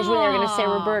cringe when they were going to say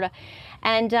Roberta.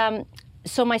 And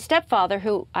so my stepfather,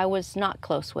 who I was not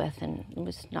close with, and it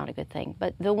was not a good thing,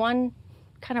 but the one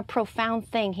kind of profound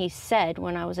thing he said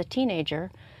when I was a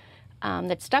teenager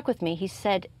that stuck with me, he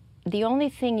said, the only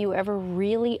thing you ever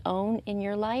really own in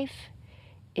your life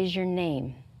is your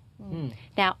name.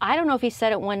 Now, I don't know if he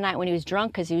said it one night when he was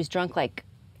drunk, because he was drunk like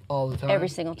All the time. every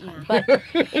single time. But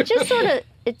it just sort of,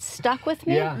 it stuck with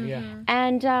me. Yeah, yeah.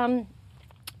 And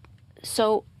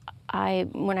so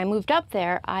when I moved up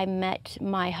there, I met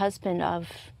my husband of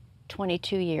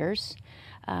 22 years,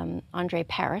 Andre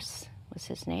Paris was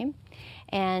his name.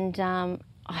 And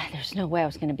there's no way I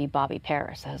was going to be Bobby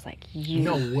Paris. I was like, you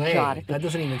No way. gotta be. That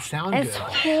doesn't even sound It's good.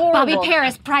 horrible. Bobby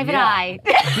Paris, Private Yeah. Eye.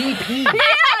 BP.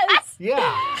 Yes!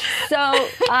 Yeah. So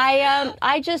I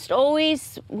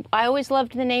always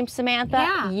loved the name Samantha.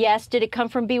 Yeah. Yes. Did it come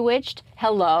from Bewitched?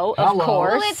 Hello, of Hello.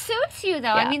 course. Well, it suits you, though.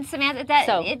 Yeah. I mean, Samantha,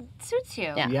 it suits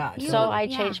you. Yeah. Yeah, So totally. I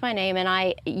changed my name,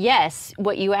 and yes,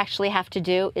 what you actually have to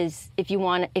do is if you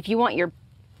want your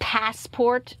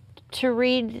passport to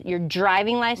read, your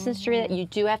driving license to read it, you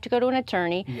do have to go to an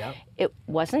attorney. Yep. It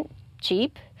wasn't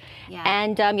cheap. Yeah.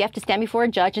 And you have to stand before a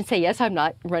judge and say, yes, I'm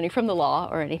not running from the law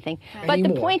or anything. But the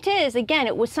Anymore. point is, again,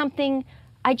 it was something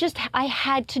I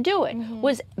had to do it.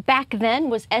 Back then,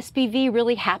 was SBV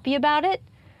really happy about it?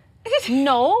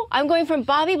 No, I'm going from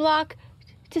Bobby Block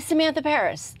to Samantha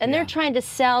Paris, and they're trying to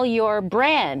sell your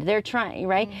brand. They're trying,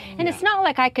 right? And it's not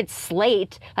like I could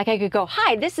slate, like I could go,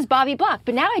 hi, this is Bobby Block,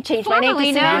 but now I changed my name to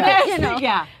Formally Samantha. known as- You know?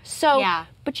 Yeah. So, Yeah.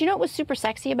 but you know what was super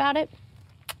sexy about it?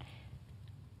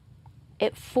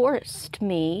 It forced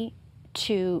me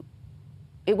to,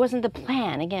 it wasn't the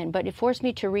plan again, but it forced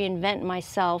me to reinvent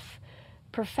myself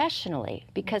professionally,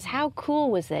 because how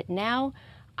cool was it? Now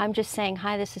I'm just saying,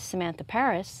 hi, this is Samantha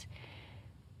Paris.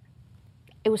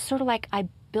 It was sort of like I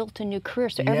built a new career.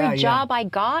 So Yeah, every yeah. job I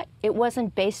got, it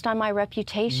wasn't based on my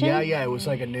reputation. Yeah, yeah. It was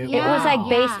like a new. It was like Wow.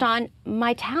 based on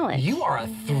my talent. You are a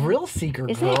thrill seeker,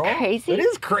 Isn't girl. it crazy? It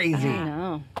is crazy. I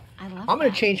know. I love I'm going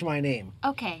that. to change my name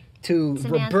Okay. to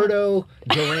Samantha. Roberto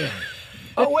Duran.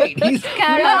 Oh wait, he's No,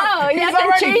 you have to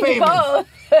already change famous.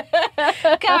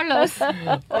 both. Carlos. I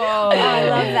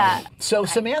love that. So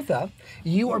Samantha,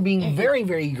 you are being very,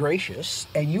 very gracious,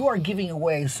 and you are giving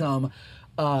away some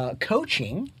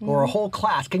coaching or a whole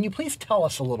class. Can you please tell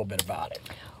us a little bit about it?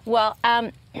 Well,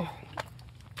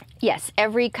 yes,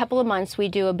 every couple of months we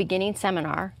do a beginning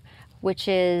seminar, which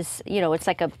is,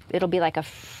 it'll be like a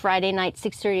Friday night,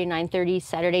 6:30 to 9:30,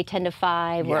 Saturday 10 to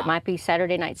 5, or Yeah. it might be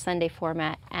Saturday night, Sunday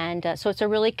format. And so it's a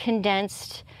really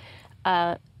condensed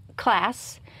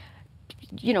class,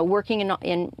 working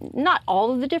in not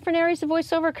all of the different areas of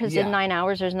voiceover, because Yeah. in 9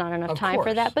 hours there's not enough Of time for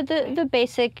course. that, but the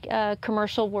basic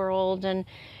commercial world and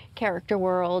character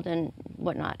world and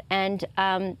whatnot. And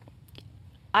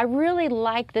I really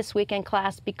like this weekend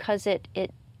class because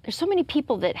there's so many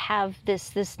people that have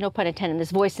this no pun intended,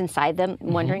 this voice inside them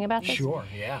wondering about this. Sure,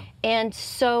 yeah. And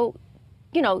so,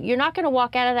 you're not going to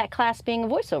walk out of that class being a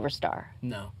voiceover star,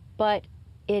 No. but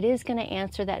it is going to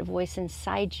answer that voice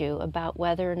inside you about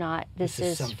whether or not this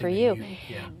is something for that you.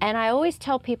 Yeah. And I always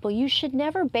tell people you should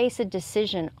never base a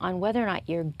decision on whether or not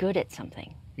you're good at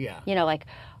something. Yeah. Like,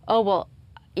 oh, well,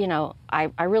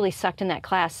 I really sucked in that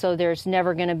class, so there's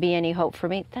never going to be any hope for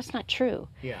me. That's not true.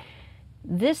 Yeah.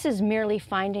 This is merely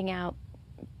finding out,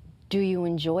 do you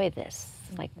enjoy this?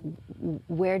 Like,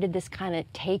 where did this kind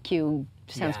of take you?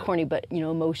 Sounds Yeah. corny, but,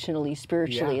 emotionally,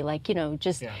 spiritually. Yeah. Like,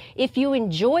 just Yeah. if you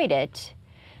enjoyed it,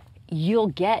 you'll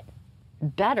get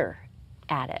better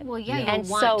at it. Well, yeah, And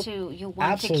you'll so- want to keep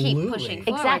Absolutely. pushing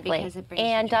forward Exactly. because it brings you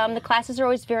And joy. the classes are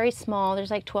always very small.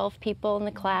 There's like 12 people in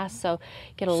the class, so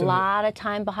get a lot of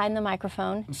time behind the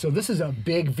microphone. So this is a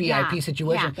big VIP Yeah,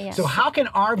 situation. yeah. So Yes. how can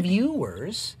our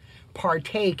viewers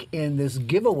partake in this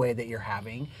giveaway that you're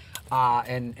having,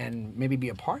 and maybe be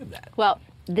a part of that? Well,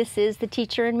 this is the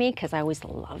teacher in me, because I always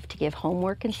love to give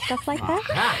homework and stuff like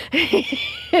that.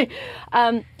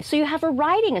 Ah, So you have a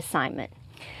writing assignment.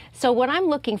 So what I'm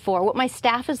looking for, what my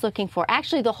staff is looking for,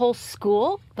 actually the whole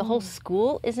school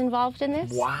is involved in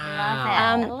this. wow.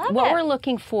 I love What it. we're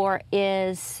looking for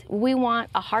is we want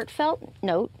a heartfelt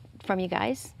note from you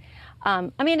guys.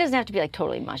 It doesn't have to be like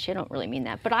totally mushy. I don't really mean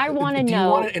that, but I want to Do know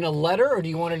you want it in a letter or do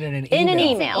you want it in an email? in an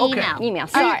email. Okay. Email.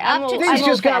 Sorry, I'm Things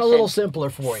just got a little old-fashioned. simpler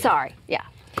for you. Sorry, yeah.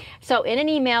 So in an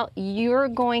email, you're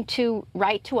going to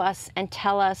write to us and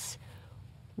tell us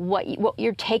what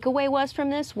your takeaway was from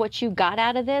this, what you got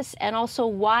out of this, and also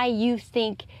why you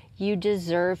think you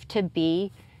deserve to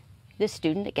be the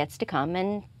student that gets to come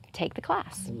and take the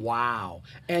class. Wow.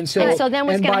 And so then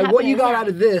what's and gonna by happen what you is got that- out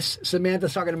of this,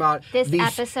 Samantha's talking about This these,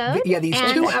 episode these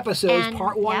and- 2 episodes, and-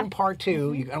 part 1 yep. and part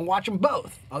 2. You can watch them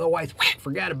both. Otherwise,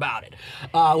 forget about it.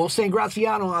 We'll sing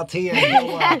Graziano out to you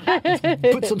and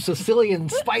we'll put some Sicilian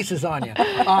spices on you.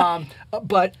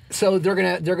 But so they're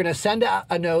gonna send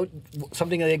a note,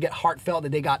 something that they get heartfelt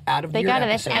that they got out of They your got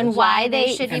episodes. this, and why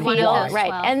they should be feel one of those right.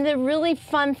 12. And the really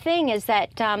fun thing is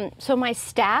that so my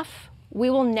staff, we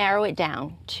will narrow it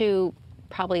down to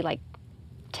probably like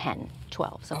 10,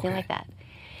 12, something Okay. like that.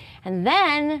 And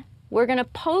then we're going to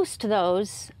post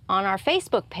those on our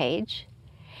Facebook page,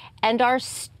 and our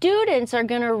students are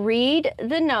going to read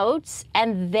the notes,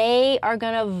 and they are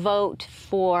going to vote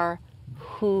for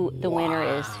who the winner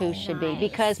is, who should be.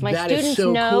 Because my That is students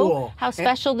so know cool. how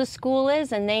special the school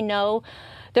is, and they know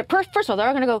that, first of all, they're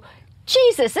going to go,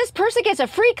 Jesus, this person gets a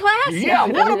free class? Yeah,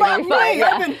 what about me?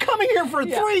 Yeah. I've been coming here for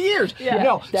 3 years. Yeah.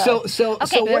 No, so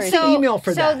what's the email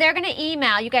for that? So they're going to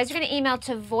email, you guys are going to email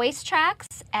to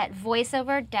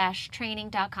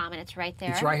voicetracks@voiceover-training.com, and it's right there.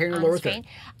 It's right here in the on lower the screen.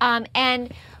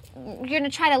 And you're going to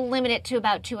try to limit it to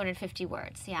about 250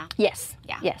 words, yeah? Yes.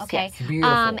 Yeah. Yes. Okay. Yes.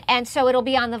 Beautiful. And so it'll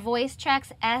be on the Voice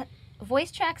Tracks SF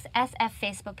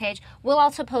Facebook page. We'll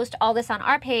also post all this on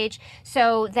our page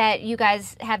so that you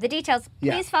guys have the details.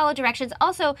 Yeah. Please follow directions.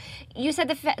 Also, you said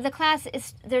the class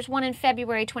there's one in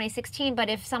February 2016, but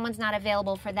if someone's not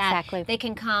available for that, Exactly. they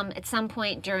can come at some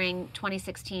point during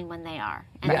 2016 when they are,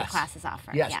 and Yes. the class is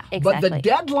offered. Yes, Yeah. but the Exactly.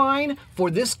 deadline for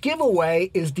this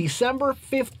giveaway is December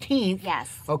 15th.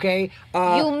 Yes. Okay.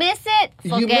 You miss it,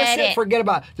 forget you miss it, forget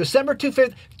about it. December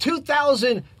 25th,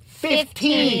 2015.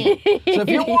 So if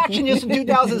you're watching this in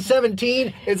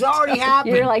 2017, it's already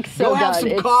happened. You're like, so go have done.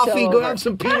 some It's coffee, so go over. have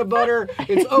some peanut butter.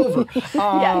 It's over.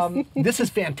 This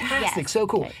is fantastic. Yes. So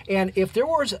cool. And if there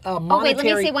was a Oh, wait, monetary...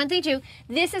 let me say one thing too.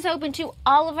 This is open to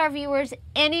all of our viewers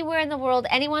anywhere in the world,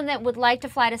 anyone that would like to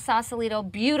fly to Sausalito,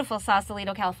 beautiful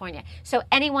Sausalito, California. So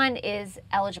anyone is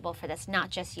eligible for this, not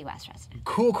just U.S. residents.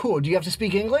 Cool. Do you have to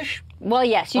speak English? Well,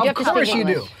 yes, you do have to Of speak course you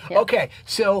English. do. Yeah. Okay,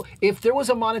 so if there was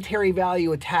a monetary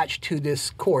value attached to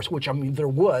this course, which I mean there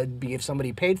would be if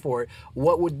somebody paid for it,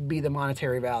 what would be the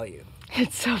monetary value?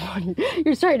 It's so funny.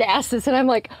 You're starting to ask this, and I'm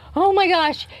like, oh my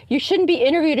gosh, you shouldn't be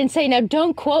interviewed and say, now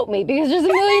don't quote me, because there's a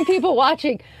million people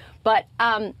watching. But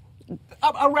A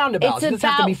roundabout. it's It doesn't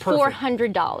have to about be perfect.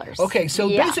 $400. Okay, so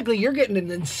Yeah. basically you're getting an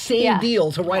insane Yeah.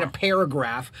 deal to write a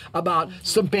paragraph about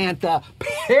Samantha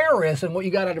Paris and what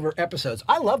you got out of her episodes.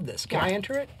 I love this. Can I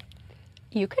enter it?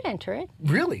 You could enter it.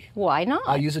 Really? Why not?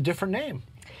 I'll use a different name.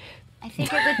 I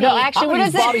think it would be. No, actually, I'm what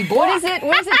is gonna use it? Bobby What is it?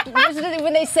 What is it? What is it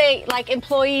when they say like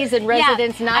employees and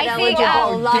residents not I think,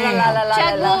 eligible? La, la, damn. la, la, la,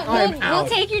 Chuck, la. I'm we'll out.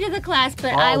 take you to the class,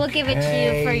 but I will give it to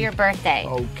you for Okay. your birthday.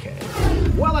 Okay.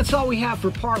 Well, that's all we have for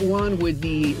part 1 with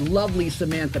the lovely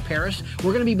Samantha Paris.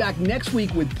 We're going to be back next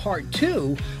week with part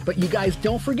 2, but you guys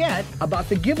don't forget about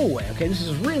the giveaway, okay? This is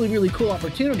a really, really cool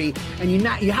opportunity, and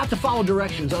you have to follow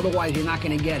directions, otherwise you're not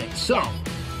going to get it. So, Yeah.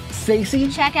 Stacey,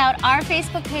 Check out our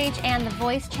Facebook page and the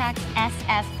Voice Tracks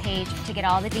SF page to get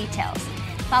all the details.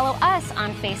 Follow us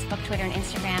on Facebook, Twitter, and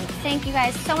Instagram. Thank you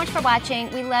guys so much for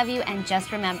watching. We love you, and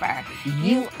just remember,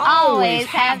 you always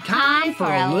have time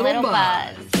for a little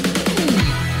buzz.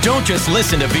 Don't just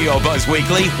listen to VO Buzz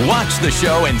Weekly. Watch the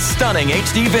show in stunning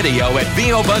HD video at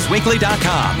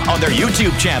VOBuzzWeekly.com, on their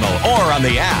YouTube channel, or on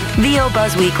the app. VO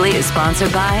Buzz Weekly is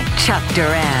sponsored by Chuck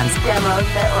Duran's Demos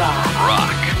That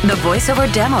Rock. The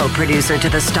voiceover demo producer to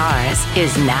the stars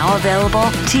is now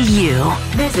available to you.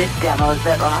 Visit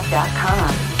demosthatrock.com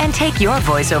and take your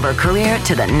voiceover career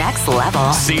to the next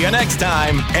level. See you next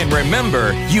time. And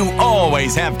remember, you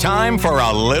always have time for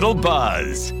a little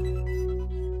buzz.